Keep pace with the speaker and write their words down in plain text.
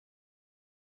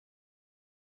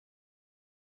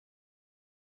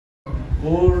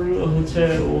ওর হচ্ছে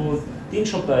ও 3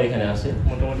 সপ্তাহ এখানে আছে,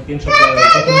 মোটামুটি 3 সপ্তাহ।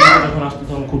 প্রথম দিকে যখন আসতো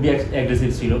তখন খুবই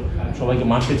অ্যাগ্রেসিভ ছিল, সবাইকে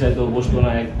মারতে চাইতো, বসতো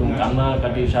না, একদম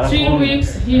কান্নাকাটি সারা। 3 weeks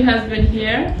he has been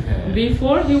here.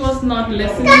 Before he was not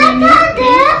listening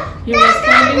anything. He was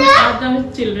fighting other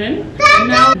children.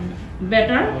 Now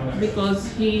better because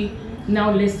he now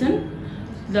listen.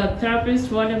 The therapist,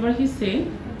 whatever he say,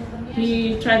 he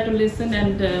try to listen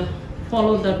and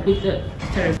follow that with the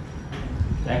therapy.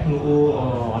 এখন ও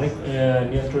অনেক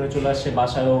নিয়ন্ত্রণে চলে আসছে,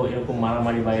 বাসায়ও এরকম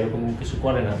মারামারি বা এরকম কিছু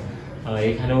করে না,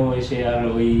 এখানেও এসে আর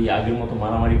ওই আগের মতো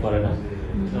মারামারি করে না।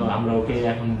 তো আমরা ওকে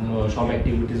এখন সব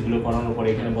অ্যাক্টিভিটিসগুলো করানোর পরে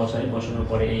এখানে বসানোর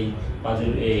পরে এই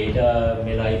পাজেল এটা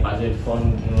মেলাই,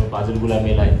 পাজেলগুলো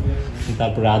মেলাই,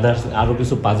 তারপরে আদার্স আরও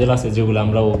কিছু পাজেল আছে যেগুলো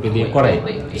আমরা ওকে দিয়ে করাই,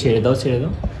 ছেড়ে দাও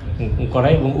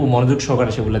করাই, এবং ও মনোযোগ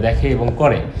সহকারে সেগুলো দেখে এবং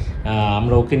করে।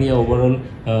 আমরা ওকে নিয়ে ওভারঅল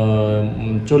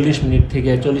 40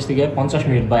 থেকে 50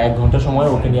 মিনিট বা 1 ঘন্টা সময়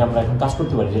ওকে নিয়ে আমরা এখন কাজ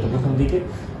করতে পারি, যেটা প্রথম দিকে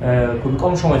খুব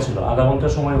কম সময় ছিল, আধা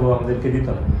ঘন্টার সময় ও আমাদেরকে দিত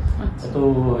না, তো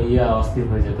অস্থির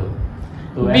হয়ে যেত।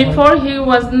 Before he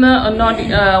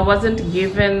wasn't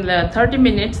given 30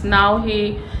 minutes. Now he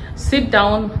sit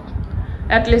down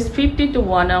at least 50 to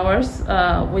 1 hours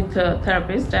with the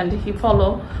therapist, and he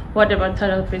follow whatever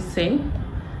therapist say.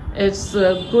 It's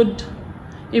a good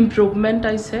improvement,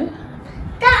 I say.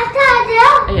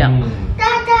 Yeah.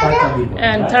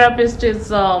 And therapist is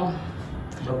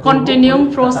continuing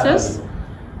process,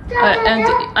 and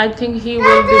I think he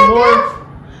will be more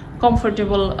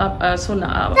comfortable soon.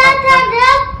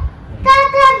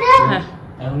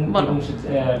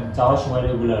 যাওয়ার সময়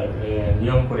regular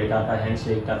নিয়ম করে tata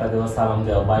handshake, tata দেওয়া, সালাম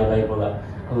দেওয়া, bye bye বলা,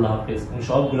 আল্লাহ হাফেজ,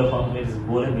 সবগুলো ফর্মালিটিস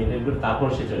বলে মেনটেন করে তারপর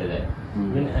সে চলে যায়।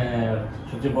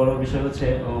 সবচেয়ে বড় বিষয় হচ্ছে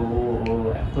ও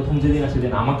প্রথম যেদিন আসে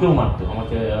সেদিন আমাকেও মারতো,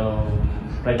 আমাকে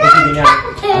প্রায় প্রতিদিন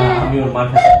আমি ওর মার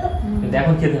খেতাম, কিন্তু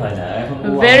এখন খেতে হয় না। এখন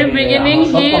very beginning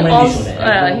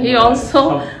he also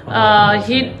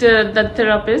hit the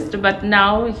therapist, but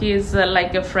now he is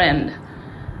like a friend.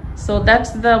 So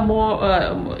that's the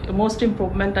most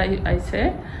improvement, I say,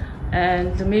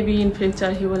 and maybe in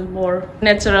future he will more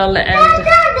natural and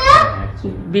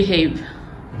behave.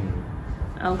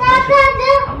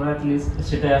 আমরা at least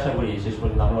সেটাই আশা করি, শেষ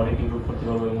পর্যন্ত আমরা অনেক improve করতে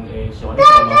পারবো এবং সে অনেক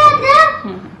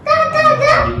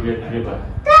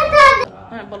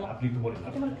বলো।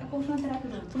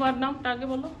 তোমার নামটা আগে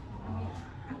বলো।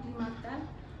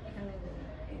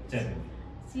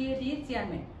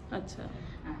 আচ্ছা,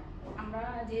 আমরা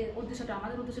যে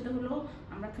আমাদের উদ্দেশ্যটা হলো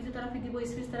আমরা ফিজিওথেরাপি দিব,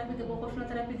 স্পিচ থেরাপি দিব, অকুপেশনাল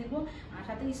থেরাপি দিব, আর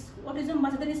সাথে অটিজম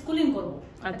বাচ্চাদের স্কুলিং করব।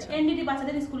 আচ্ছা, এনডিডি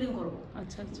বাচ্চাদের স্কুলিং করব।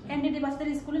 আচ্ছা, এনডিডি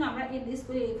বাচ্চাদের স্কুলিং আমরা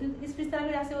স্পিচ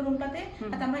থেরাপি আছে ওই রুমটাতে,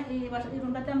 আমরা এই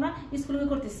রুমটাতে আমরা স্কুলিং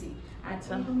করতেছি।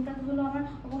 আচ্ছা, এই রুমটাতে হলো আমার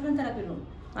occupational therapy room.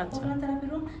 Occupational therapy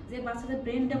room যে বাচ্চাদের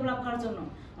ব্রেন ডেভেলপ হওয়ার জন্য,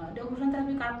 অকুপেশনাল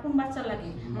থেরাপি কোন বাচ্চা লাগে,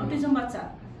 অটিজম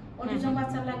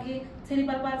বাচ্চা লাগে,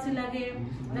 সেরিব্রাল পালসি লাগে,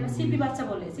 সিপি বাচ্চা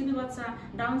বলে, সিপি বাচ্চা,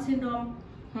 ডাউন সিনড্রোম,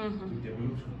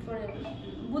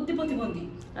 বুদ্ধি প্রতিবন্ধী।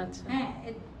 আচ্ছা, হ্যাঁ,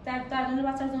 তার জন্য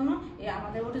বাচ্চার জন্য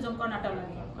আমাদের অটিজম কর্নারটাও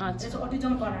লাগে। আচ্ছা,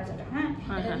 অটিজম কর্নার যেটা, হ্যাঁ,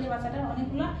 এটা দিয়ে বাচ্চাটার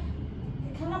অনেকগুলা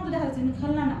খেলনা তো দেখা যাচ্ছে,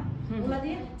 খেলনা না, ওগুলা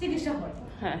দিয়ে চিকিৎসা হয়।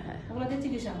 হ্যাঁ, ওগুলা দিয়ে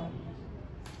চিকিৎসা হয়।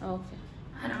 ওকে,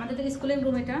 আর আমাদের স্কুলের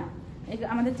রুম এটা,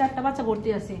 আমাদের 4টা বাচ্চা ভর্তি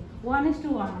আছে,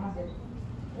 1:1 আমাদের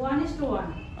 1:1।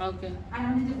 ওকে, আর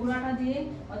আমি যে গুড়াটা দিয়ে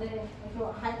ওদের একটু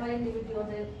হাইপার অ্যাক্টিভিটি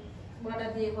ওদের গুড়াটা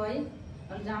দিয়ে হয়,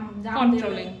 জাম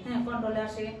কন্ট্রোলিং, হ্যাঁ, কন্ট্রোলে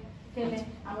আসে খেলে।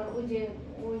 আবার ওই যে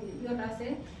ওই ইয়েটা আছে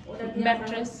ওটা দিয়ে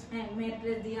ম্যাট্রেস, হ্যাঁ,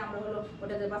 ম্যাট্রেস দিয়ে আমরা হলো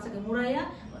ওটাতে বাচ্চাকে মুড়াইয়া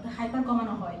ওটা হাইপার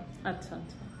কমানো হয়। আচ্ছা,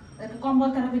 একটা কম্বল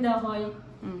থেরাপি দেওয়া হয়।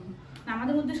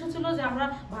 আমাদের উদ্দেশ্য ছিল যে আমরা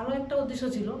ভালো একটা উদ্দেশ্য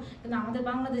ছিল, কিন্তু আমাদের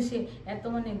বাংলাদেশে এত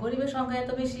গরিবের সংখ্যা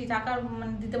এত বেশি, টাকা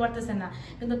দিতে পারতেছে না,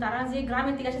 কিন্তু তারা যে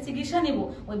গ্রামের থেকে এসে চিকিৎসা নিব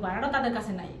ওই ভাড়াটা তাদের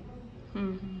কাছে নাই।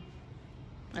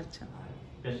 আচ্ছা,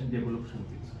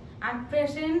 আর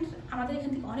পেশেন্ট আমাদের এখান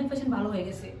থেকে অনেক পেশেন্ট ভালো হয়ে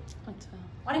গেছে। আচ্ছা,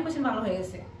 অনেক পেশেন্ট ভালো হয়ে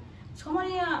গেছে, সময়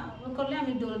করলে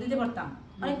আমি দিতে পারতাম,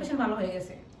 অনেক পেশেন্ট ভালো হয়ে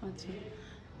গেছে। আচ্ছা,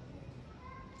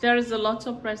 there is a lot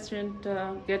of patients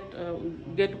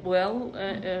get well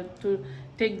to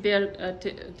take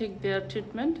their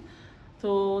treatment, so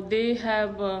they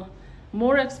have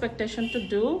more expectation to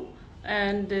do,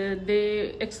 and they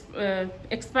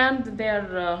expand their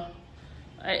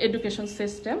education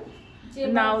system.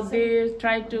 Now they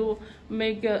try to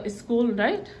make a school,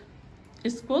 right?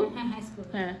 School.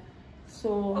 Yeah. So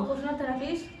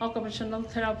occupational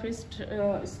therapist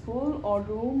school or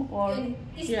room or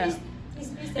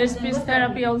speech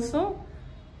therapy also.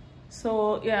 So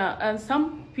yeah, and some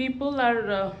people are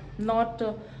not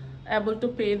able to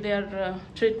pay their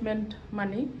treatment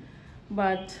money,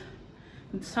 but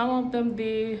some of them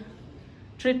they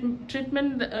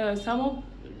treatment. Some of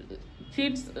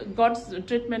kids got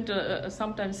treatment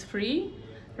sometimes free,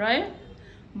 right?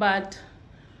 But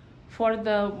for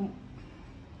the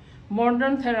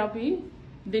modern therapy,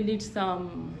 they need some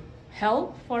help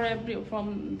from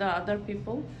the other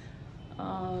people.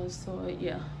 So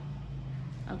yeah,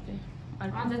 okay.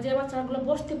 আমাদের যে বাচ্চাগুলো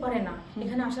বসতে পারে না,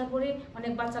 এখানে আসার পরে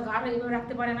অনেক বাচ্চা ঘাড় এইভাবে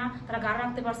রাখতে পারে না, তারা ঘাড়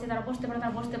রাখতে পারছে, তারা বসতে পারে,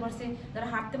 তারা বসতে পারছে, যারা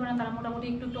হাঁটতে পারে না তারা মোটামুটি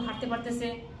একটু একটু হাঁটতে পারতেছে।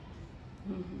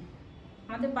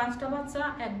 আমাদের 5টা বাচ্চা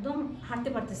একদম হাঁটতে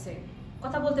পারতেছে,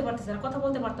 কথা বলতে পারতেছে না, কথা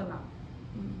বলতে পারতো না।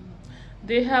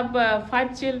 They have 5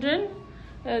 children.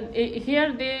 Here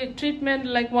they treatment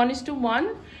like 1:1,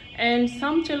 and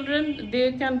some children they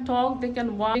can talk, they can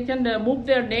walk, they can move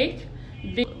their neck.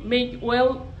 They make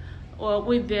well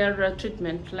with their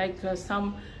treatment, like some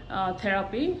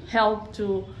therapy help to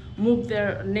move their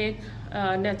neck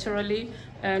naturally,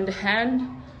 and hand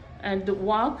and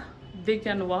walk. They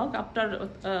can walk after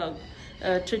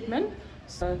treatment.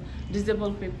 So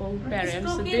disabled people,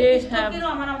 parents, they have.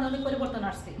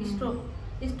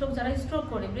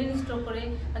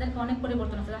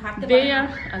 They are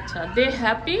they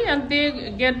happy and they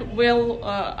get well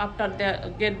after they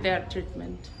get their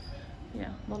treatment.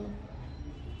 Yeah, bolo.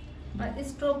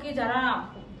 স্ট্রোকে যারা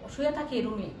শুয়ে থাকে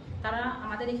রুমে, তারা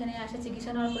আমাদের এখানে এসে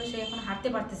চিকিৎসা নেওয়ার পরে সে এখন হাঁটতে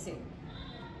পারতেছে,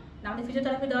 আমাদের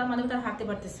ফিজিওথেরাপি দেওয়ার মাধ্যমে তারা হাঁটতে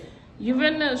পারতেছে।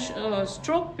 Even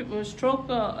stroke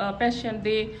patient,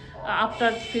 they after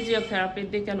physiotherapy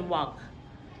they can walk.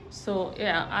 So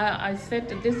yeah, I said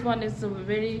this one is a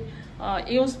very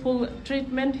useful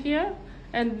treatment here,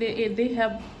 and they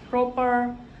have proper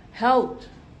help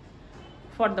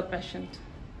for the patient.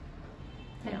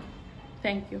 Yeah,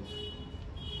 thank you.